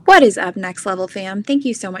What is up, Next Level fam? Thank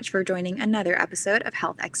you so much for joining another episode of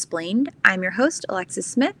Health Explained. I'm your host, Alexis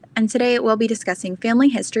Smith, and today we'll be discussing family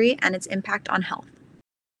history and its impact on health.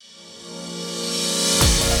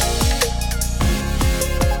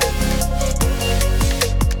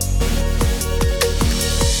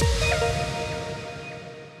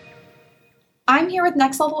 I'm here with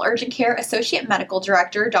Next Level Urgent Care Associate Medical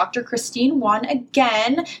Director, Dr. Christine Wan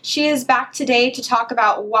again. She is back today to talk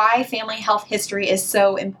about why family health history is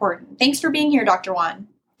so important. Thanks for being here, Dr. Wan.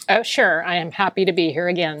 Oh, sure. I am happy to be here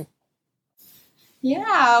again.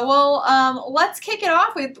 Yeah, well, let's kick it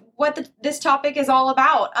off with what this topic is all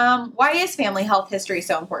about. Why is family health history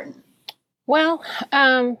so important? Well,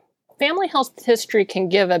 family health history can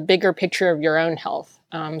give a bigger picture of your own health.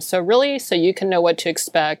 So you can know what to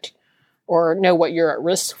expect or know what you're at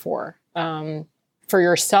risk for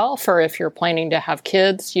yourself, or if you're planning to have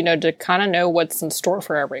kids, to kind of know what's in store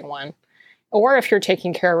for everyone. Or if you're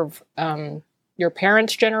taking care of your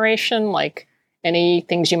parents' generation, like any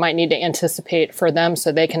things you might need to anticipate for them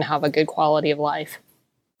so they can have a good quality of life.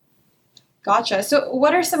 Gotcha. So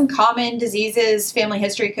what are some common diseases family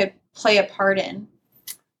history could play a part in?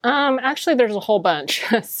 Actually, there's a whole bunch.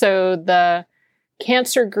 So the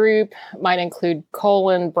cancer group might include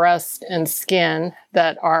colon, breast, and skin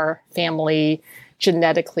that are family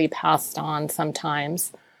genetically passed on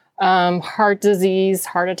sometimes. Heart disease,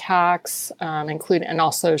 heart attacks, and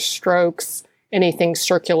also strokes, anything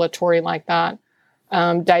circulatory like that.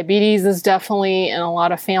 Diabetes is definitely in a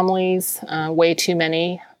lot of families, way too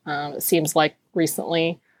many, it seems like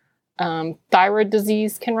recently. Thyroid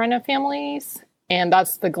disease can run in families, and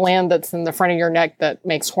that's the gland that's in the front of your neck that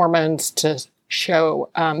makes hormones to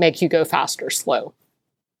make you go fast or slow.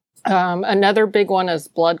 Another big one is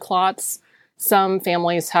blood clots. Some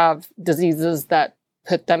families have diseases that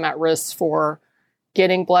put them at risk for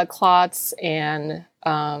getting blood clots, and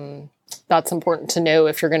that's important to know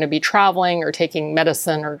if you're going to be traveling or taking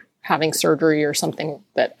medicine or having surgery or something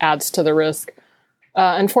that adds to the risk.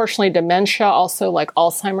 Unfortunately, dementia, also like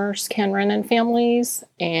Alzheimer's, can run in families.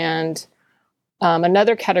 And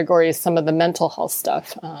another category is some of the mental health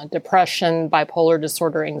stuff, depression, bipolar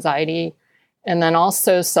disorder, anxiety, and then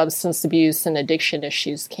also substance abuse and addiction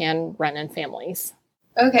issues can run in families.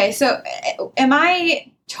 Okay, so am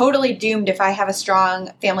I totally doomed if I have a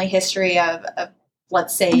strong family history of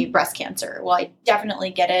let's say, breast cancer? Well, I definitely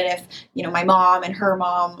get it if, my mom and her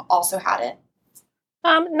mom also had it.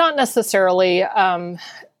 Not necessarily.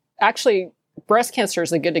 Actually, breast cancer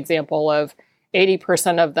is a good example of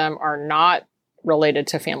 80% of them are not related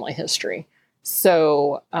to family history.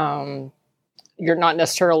 So you're not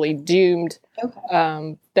necessarily doomed.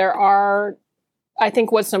 Okay. I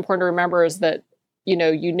think what's important to remember is that,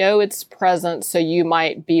 it's present, so you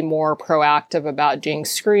might be more proactive about doing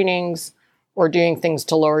screenings or doing things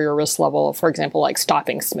to lower your risk level, for example, like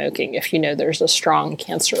stopping smoking, if there's a strong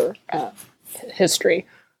cancer history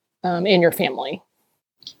in your family.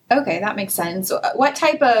 Okay, that makes sense. So what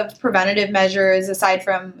type of preventative measures, aside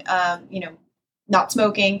from, not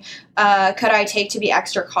smoking, could I take to be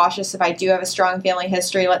extra cautious if I do have a strong family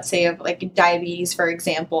history, let's say of like diabetes, for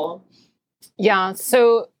example? Yeah,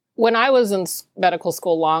 so when I was in medical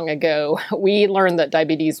school long ago, we learned that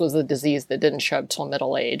diabetes was a disease that didn't show up till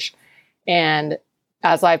middle age. And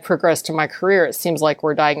as I've progressed in my career, it seems like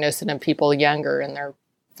we're diagnosing in people younger, in their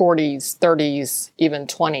 40s, 30s, even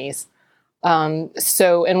 20s.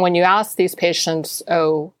 And when you ask these patients,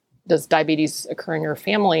 does diabetes occur in your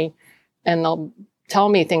family? And they'll tell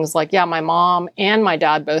me things like, yeah, my mom and my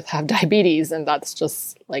dad both have diabetes. And that's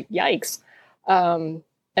just like, yikes. And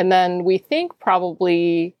then we think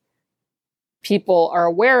probably people are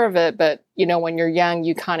aware of it, but, when you're young,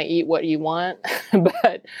 you kind of eat what you want.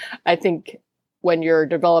 But I think when you're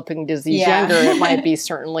developing disease younger, it might be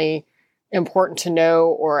certainly important to know,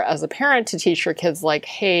 or as a parent to teach your kids like,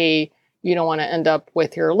 hey, you don't want to end up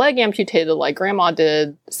with your leg amputated like grandma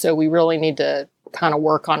did. So we really need to kind of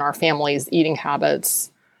work on our family's eating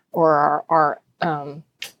habits or our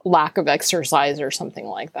lack of exercise or something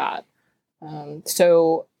like that.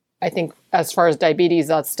 So I think as far as diabetes,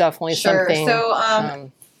 that's definitely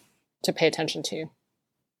something to pay attention to.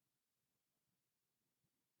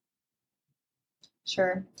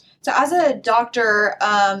 Sure. So as a doctor,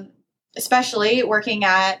 especially working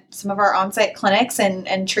at some of our on-site clinics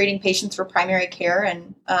and treating patients for primary care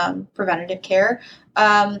and preventative care,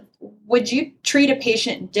 would you treat a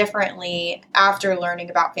patient differently after learning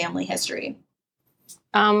about family history?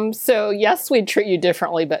 So yes, we'd treat you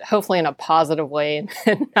differently, but hopefully in a positive way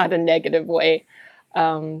and not a negative way.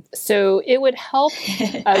 So it would help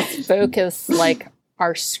us focus like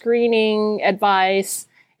our screening advice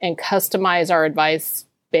and customize our advice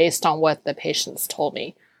based on what the patients told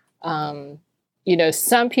me.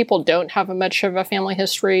 Some people don't have much of a family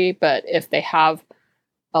history, but if they have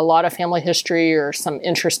a lot of family history or some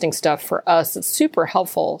interesting stuff for us, it's super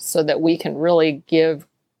helpful so that we can really give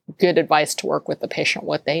good advice to work with the patient,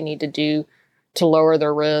 what they need to do to lower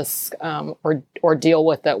their risk or deal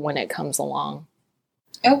with it when it comes along.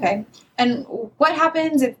 Okay. And what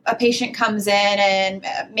happens if a patient comes in and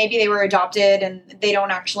maybe they were adopted and they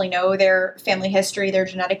don't actually know their family history, their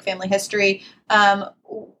genetic family history?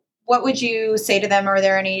 What would you say to them? Are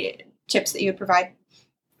there any tips that you would provide?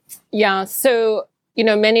 Yeah. So,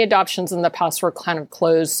 many adoptions in the past were kind of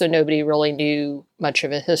closed, so nobody really knew much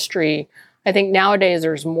of a history. I think nowadays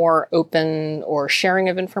there's more open or sharing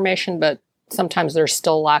of information, but sometimes there's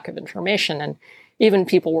still lack of information. And even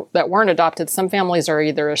people that weren't adopted, some families are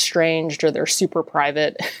either estranged or they're super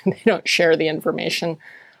private. They don't share the information.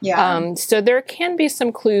 Yeah. So there can be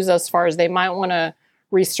some clues as far as they might want to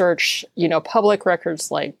research, public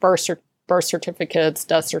records like birth certificates,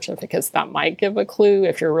 death certificates. That might give a clue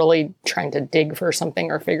if you're really trying to dig for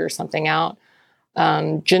something or figure something out.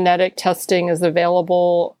 Genetic testing is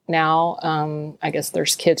available now. I guess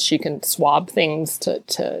there's kits you can swab things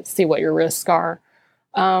to see what your risks are.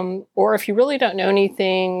 Or if you really don't know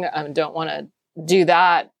anything, don't want to do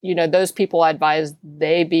that, those people advise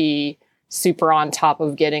they be super on top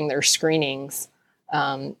of getting their screenings,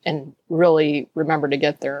 and really remember to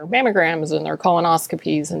get their mammograms and their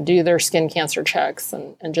colonoscopies and do their skin cancer checks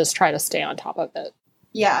and just try to stay on top of it.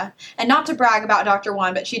 Yeah. And not to brag about Dr.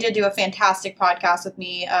 Juan, but she did do a fantastic podcast with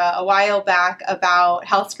me a while back about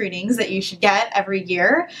health screenings that you should get every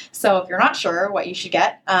year. So if you're not sure what you should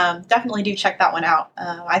get, definitely do check that one out.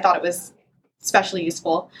 I thought it was especially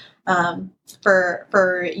useful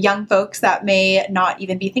for young folks that may not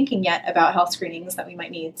even be thinking yet about health screenings that we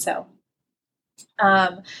might need. So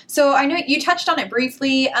I know you touched on it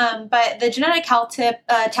briefly, but the genetic health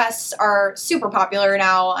tests are super popular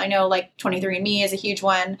now. I know like 23andMe is a huge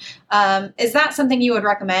one. Is that something you would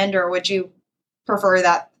recommend, or would you prefer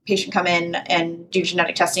that patient come in and do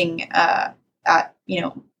genetic testing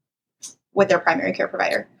with their primary care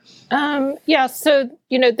provider? Yeah. So,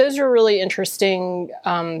 those are really interesting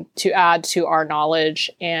to add to our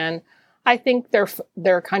knowledge. And I think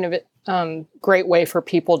they're kind of great way for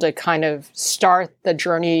people to kind of start the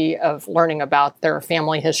journey of learning about their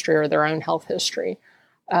family history or their own health history.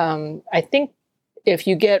 I think if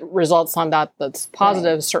you get results on that's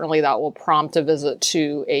positive, right, certainly that will prompt a visit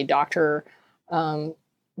to a doctor.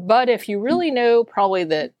 But if you really know probably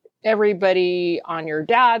that everybody on your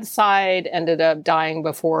dad's side ended up dying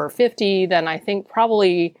before 50, then I think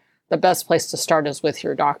probably the best place to start is with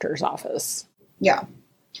your doctor's office. Yeah.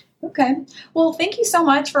 Okay. Well, thank you so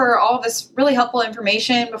much for all of this really helpful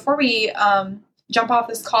information. Before we jump off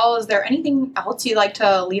this call, is there anything else you'd like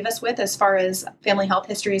to leave us with as far as family health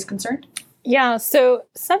history is concerned? Yeah. So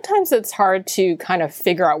sometimes it's hard to kind of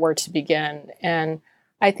figure out where to begin. And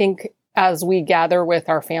I think as we gather with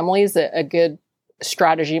our families, a good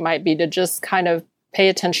strategy might be to just kind of pay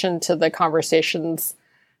attention to the conversations.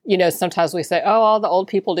 Sometimes we say, oh, all the old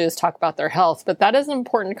people do is talk about their health, but that is an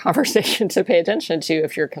important conversation to pay attention to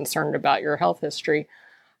if you're concerned about your health history.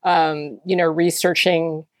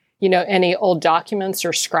 Researching, any old documents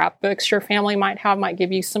or scrapbooks your family might have might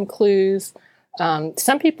give you some clues.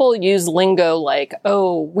 Some people use lingo like,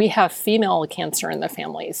 oh, we have female cancer in the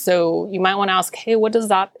family. So you might want to ask, hey, what does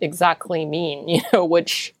that exactly mean?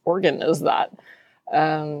 Which organ is that?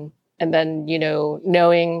 And then,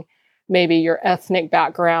 knowing maybe your ethnic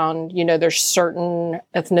background, there's certain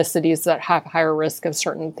ethnicities that have higher risk of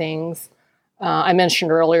certain things. I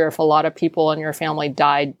mentioned earlier, if a lot of people in your family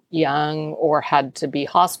died young or had to be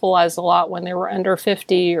hospitalized a lot when they were under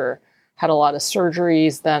 50 or had a lot of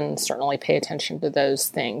surgeries, then certainly pay attention to those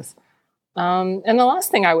things. And the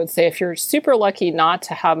last thing I would say, if you're super lucky not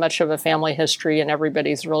to have much of a family history and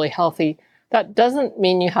everybody's really healthy, that doesn't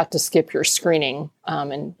mean you have to skip your screening.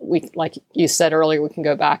 And we, like you said earlier, we can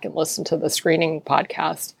go back and listen to the screening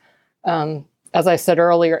podcast. As I said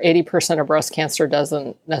earlier, 80% of breast cancer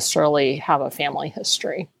doesn't necessarily have a family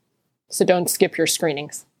history. So don't skip your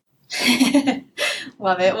screenings.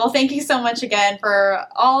 Love it. Well, thank you so much again for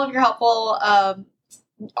all of your helpful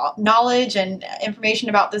knowledge and information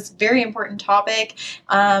about this very important topic.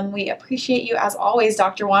 We appreciate you as always,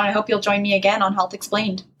 Dr. Juan. I hope you'll join me again on Health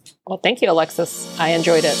Explained. Well, thank you, Alexis. I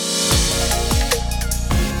enjoyed it.